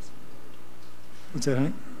 What's that,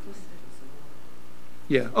 honey?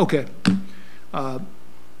 Yeah, okay.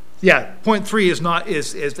 Point 3 is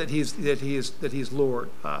that he's Lord.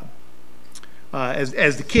 As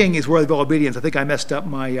the King is worthy of all obedience. I think I messed up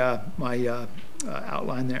my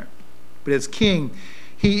outline there. But as King,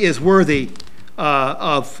 he is worthy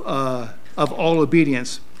of all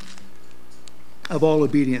obedience. Of all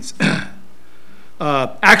obedience.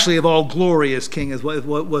 Actually, of all glory as King is what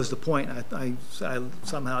was the point. I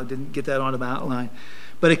somehow didn't get that onto my outline.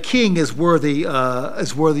 But a king is worthy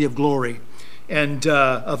of glory and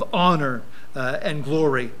of honor and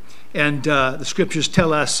glory. And the Scriptures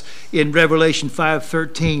tell us in Revelation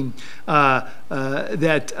 5:13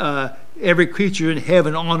 that every creature in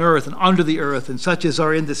heaven, on earth, and under the earth, and such as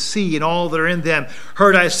are in the sea, and all that are in them,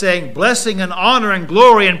 heard I saying, blessing and honor and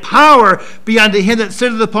glory and power be unto him that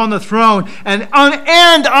sitteth upon the throne, and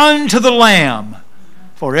unto the Lamb,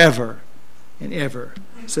 forever and ever.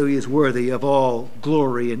 So he is worthy of all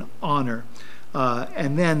glory and honor.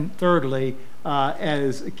 And then thirdly,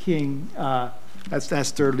 as a king,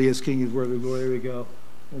 that's thirdly, as king, he's worthy of glory. There we go.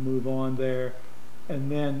 We'll move on there.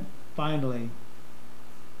 And then finally,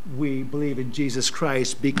 we believe in Jesus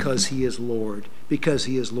Christ because he is Lord. Because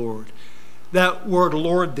he is Lord. That word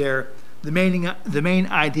Lord there, the main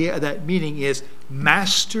idea of that meaning is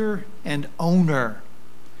master and owner.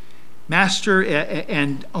 Master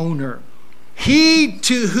and owner. He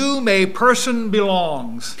to whom a person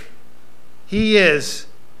belongs. He is,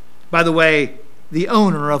 by the way, the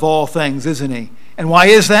owner of all things, isn't he? And why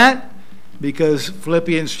is that? Because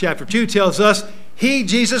Philippians chapter 2 tells us he,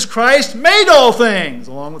 Jesus Christ, made all things,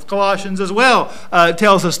 along with Colossians as well,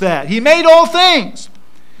 tells us that. He made all things.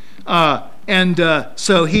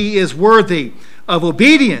 So he is worthy of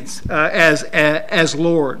obedience as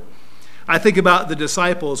Lord. I think about the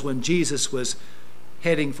disciples when Jesus was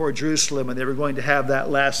heading for Jerusalem and they were going to have that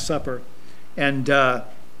Last Supper. And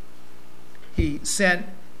he sent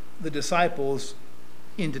the disciples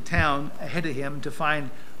into town ahead of him to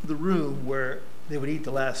find the room where they would eat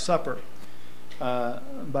the Last Supper.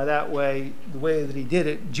 By that way, the way that he did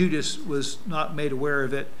it, Judas was not made aware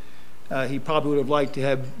of it. He probably would have liked to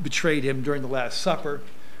have betrayed him during the Last Supper,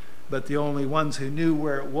 but the only ones who knew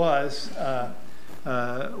where it was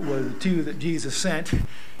were the two that Jesus sent,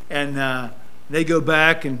 and they go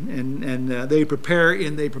back and they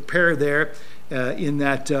prepare there. In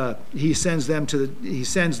that he sends them to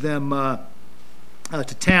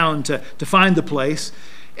town to find the place,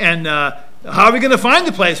 and how are we going to find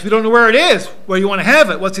the place? We don't know where it is. Where you want to have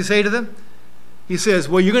it? What's he say to them? He says,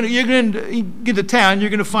 "Well, you're going to get to town. You're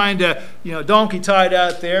going to find a donkey tied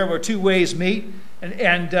out there where two ways meet,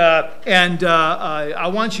 and I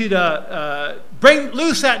want you to bring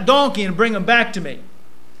loose that donkey and bring him back to me.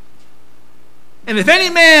 And if any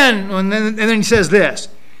man," and then he says this,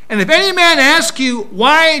 "and if any man ask you,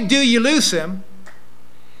 why do you loose him?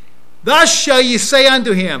 Thus shall you say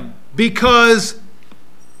unto him, because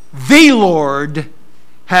the Lord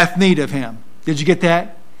hath need of him." Did you get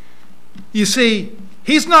that? You see,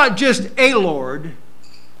 he's not just a Lord.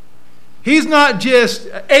 He's not just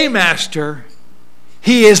a master.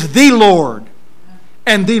 He is the Lord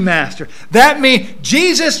and the master. That means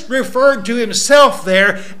Jesus referred to himself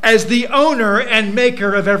there as the owner and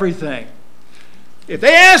maker of everything. If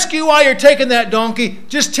they ask you why you're taking that donkey,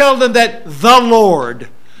 just tell them that the Lord.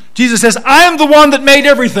 Jesus says, I am the one that made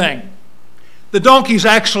everything. The donkey's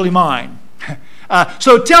actually mine.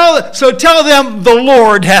 So tell them the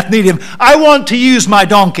Lord hath need of him. I want to use my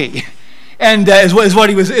donkey. And is what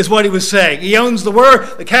he was saying. He owns the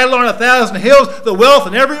world, the cattle on 1,000 hills, the wealth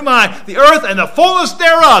in every mine, the earth and the fullness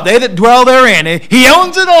thereof, they that dwell therein. He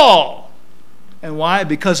owns it all. And why?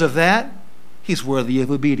 Because of that, he's worthy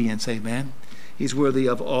of obedience. Amen. He's worthy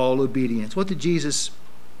of all obedience. What does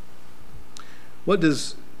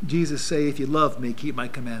Jesus say? If you love me, keep my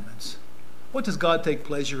commandments. What does God take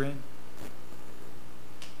pleasure in?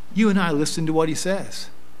 You and I listen to what he says.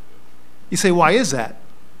 You say, why is that?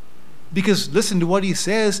 Because listen to what he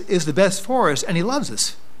says is the best for us, and he loves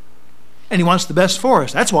us. And he wants the best for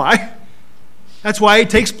us. That's why. That's why he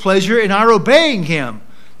takes pleasure in our obeying him.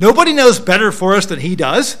 Nobody knows better for us than he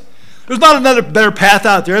does. There's not another better path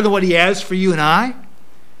out there than what he has for you and I.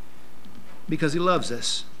 Because he loves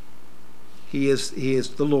us. He is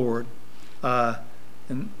the Lord.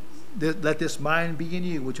 And let this mind be in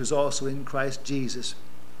you, which was also in Christ Jesus,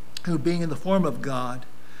 who being in the form of God,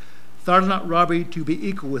 thought it not robbery to be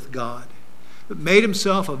equal with God, but made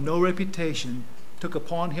himself of no reputation, took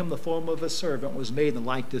upon him the form of a servant, was made in the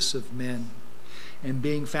likeness of men. And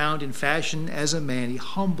being found in fashion as a man, he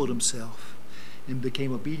humbled himself and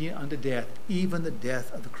became obedient unto death, even the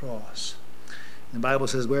death of the cross. The Bible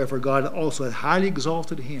says, wherefore God also hath highly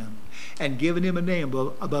exalted him and given him a name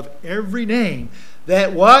above every name,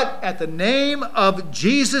 that what? At the name of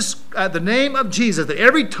Jesus, that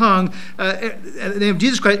every tongue, at the name of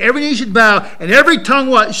Jesus Christ, every knee should bow, and every tongue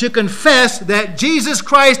what? Should confess that Jesus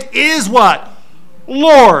Christ is what?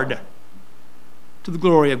 Lord, to the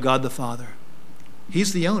glory of God the Father.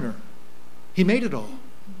 He's the owner. He made it all.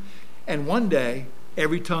 And one day,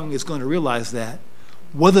 every tongue is going to realize that,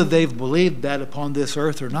 whether they've believed that upon this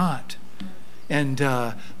earth or not. And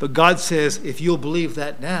but God says, if you'll believe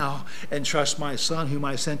that now and trust my Son, whom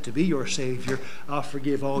I sent to be your Savior, I'll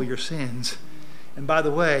forgive all your sins. And by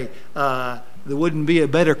the way, there wouldn't be a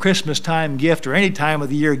better Christmas time gift or any time of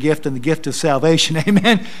the year gift than the gift of salvation,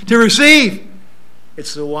 amen, to receive.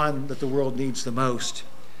 It's the one that the world needs the most.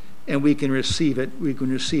 And we can receive it. We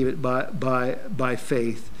can receive it by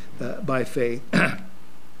faith. By faith.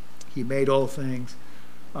 He made all things.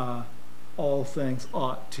 All things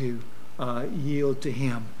ought to yield to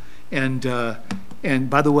him. And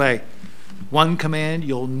by the way, one command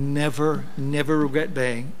you'll never regret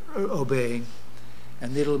obeying,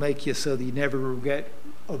 and it'll make you so that you never regret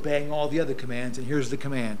obeying all the other commands. And here's the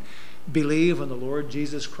command: believe on the Lord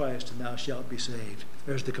Jesus Christ, and thou shalt be saved.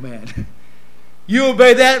 There's the command. You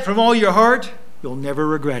obey that from all your heart, you'll never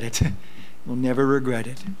regret it. You'll never regret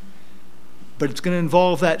it. But it's going to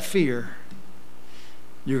involve that fear.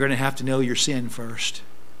 You're going to have to know your sin first.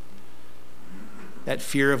 That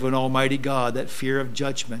fear of an almighty God, that fear of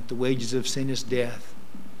judgment. The wages of sin is death,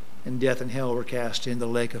 and death and hell were cast into the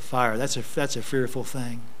lake of fire. That's a fearful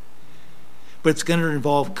thing. But it's going to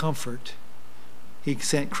involve comfort. He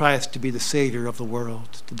sent Christ to be the Savior of the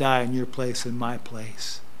world, to die in your place and my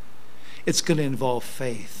place. It's going to involve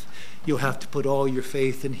faith. You'll have to put all your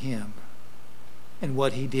faith in him and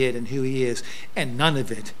what he did and who he is, and none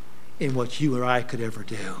of it in what you or I could ever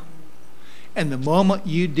do. And the moment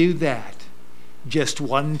you do that, just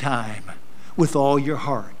one time, with all your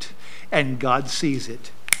heart, and God sees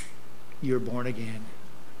it, you're born again.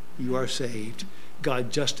 You are saved.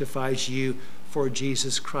 God justifies you for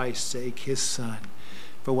Jesus Christ's sake, his Son.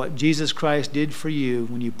 for what Jesus Christ did for you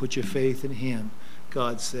when you put your faith in him,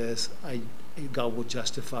 God says, God will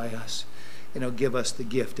justify us, and he'll give us the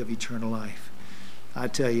gift of eternal life. I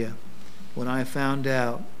tell you, when I found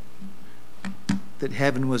out that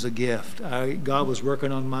heaven was a gift, God was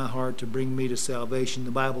working on my heart to bring me to salvation.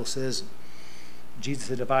 The Bible says, Jesus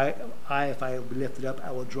said, if I will be lifted up,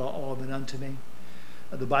 I will draw all men unto me.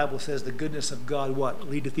 The Bible says the goodness of God, what?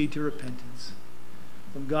 Leadeth thee to repentance.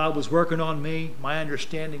 When God was working on me, my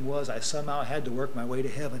understanding was I somehow had to work my way to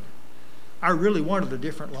heaven. I really wanted a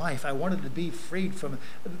different life. I wanted to be freed from it.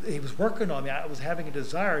 He was working on me. I was having a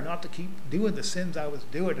desire not to keep doing the sins I was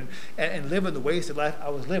doing and living the wasted life I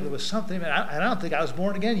was living. There was something, and I don't think I was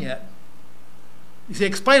born again yet. You say,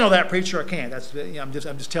 explain all that, preacher. I can't. I'm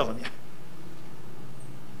just telling you.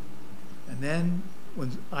 And then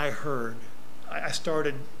when I heard, I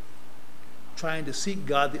started trying to seek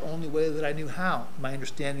God the only way that I knew how, my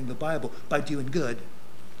understanding of the Bible, by doing good.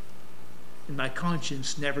 And my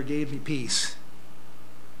conscience never gave me peace.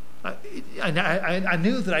 I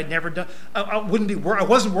knew that I'd never done. I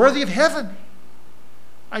wasn't worthy of heaven.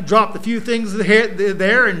 I dropped a few things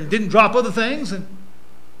there and didn't drop other things, and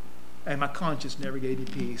my conscience never gave me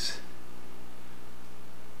peace.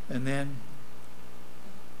 And then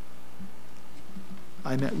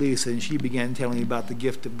I met Lisa, and she began telling me about the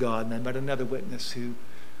gift of God, and I met another witness who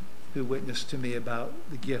witnessed to me about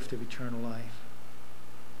the gift of eternal life.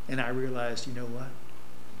 And I realized, you know what?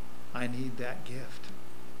 I need that gift.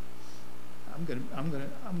 I'm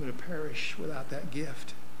going to perish without that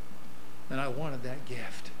gift. And I wanted that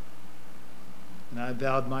gift. And I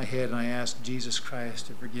bowed my head and I asked Jesus Christ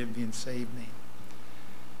to forgive me and save me.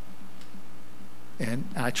 And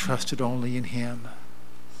I trusted only in him.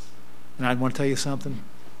 And I want to tell you something.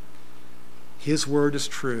 His word is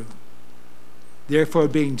true. Therefore,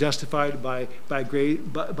 being justified by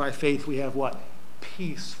faith, we have what?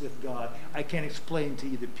 Peace with God. I can't explain to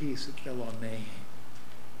you the peace that fell on me.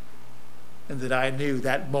 And that I knew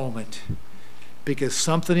that moment. Because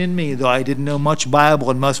something in me, though I didn't know much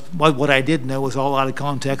Bible, and what I did know was all out of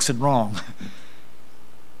context and wrong,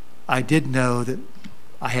 I did know that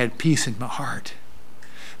I had peace in my heart.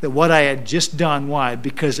 That what I had just done, why?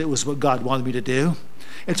 Because it was what God wanted me to do.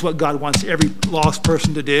 It's what God wants every lost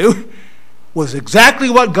person to do. Was exactly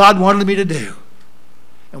what God wanted me to do.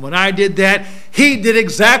 And when I did that, he did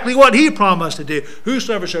exactly what he promised to do.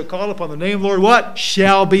 Whosoever shall call upon the name of the Lord, what?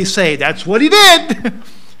 Shall be saved. That's what he did.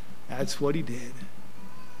 That's what he did.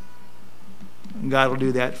 And God will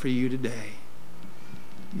do that for you today.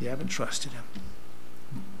 You haven't trusted him.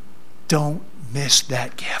 Don't miss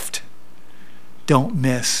that gift. Don't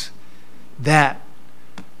miss that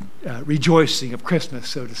rejoicing of Christmas,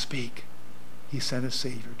 so to speak. He sent a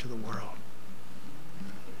Savior to the world.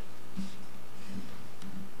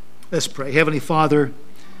 Let's pray. Heavenly Father,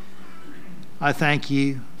 I thank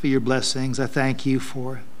you for your blessings. I thank you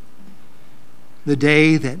for the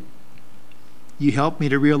day that you helped me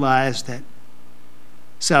to realize that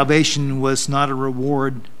salvation was not a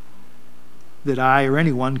reward that I or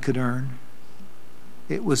anyone could earn.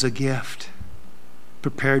 It was a gift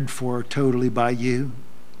prepared for totally by you.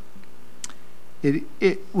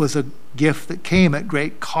 It was a gift that came at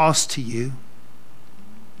great cost to you.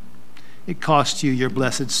 It cost you your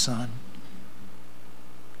blessed Son,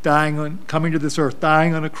 coming to this earth,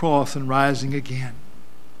 dying on a cross and rising again.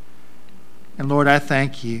 And Lord, I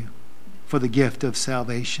thank you for the gift of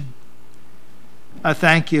salvation. I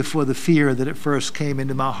thank you for the fear that at first came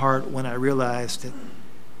into my heart when I realized that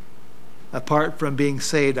apart from being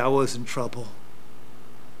saved, I was in trouble.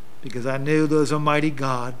 Because I knew there was a mighty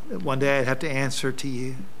God that one day I'd have to answer to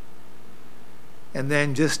you. And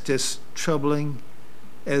then just as troubling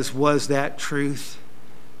as was that truth,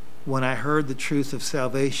 when I heard the truth of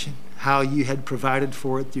salvation, how you had provided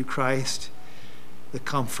for it through Christ, the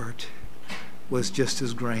comfort was just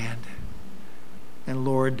as grand. And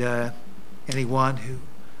Lord, anyone who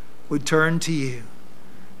would turn to you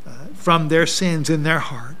from their sins in their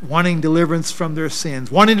heart, wanting deliverance from their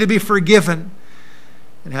sins, wanting to be forgiven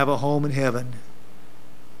and have a home in heaven,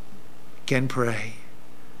 can pray.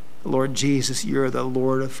 Lord Jesus, you're the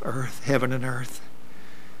Lord of earth, heaven and earth.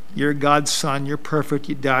 You're God's Son. You're perfect.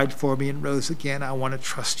 You died for me and rose again. I want to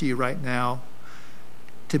trust you right now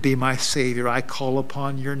to be my Savior. I call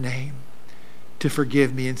upon your name to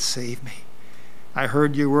forgive me and save me. I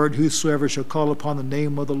heard your word, whosoever shall call upon the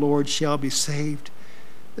name of the Lord shall be saved.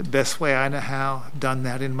 The best way I know how, I've done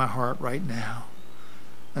that in my heart right now.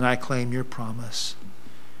 And I claim your promise.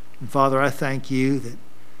 And Father, I thank you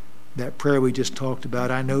that prayer we just talked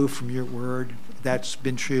about, I know from your word that's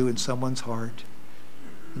been true in someone's heart,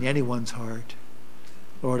 in anyone's heart.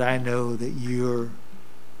 Lord, I know that you're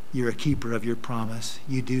You're a keeper of your promise.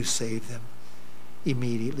 You do save them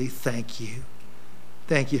immediately. Thank you.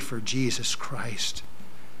 Thank you for Jesus Christ,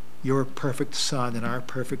 your perfect Son and our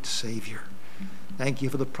perfect Savior. Thank you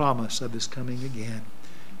for the promise of his coming again.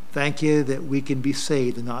 Thank you that we can be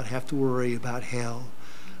saved and not have to worry about hell.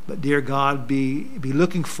 But dear God, be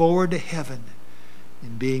looking forward to heaven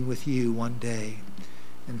and being with you one day.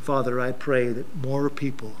 And Father, I pray that more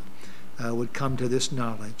people would come to this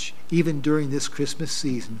knowledge, even during this Christmas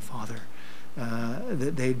season, Father,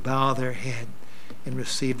 that they'd bow their head and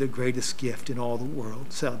receive the greatest gift in all the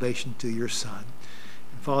world, salvation to your Son.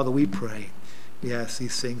 And Father, we pray. We ask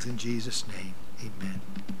these things in Jesus' name. Amen.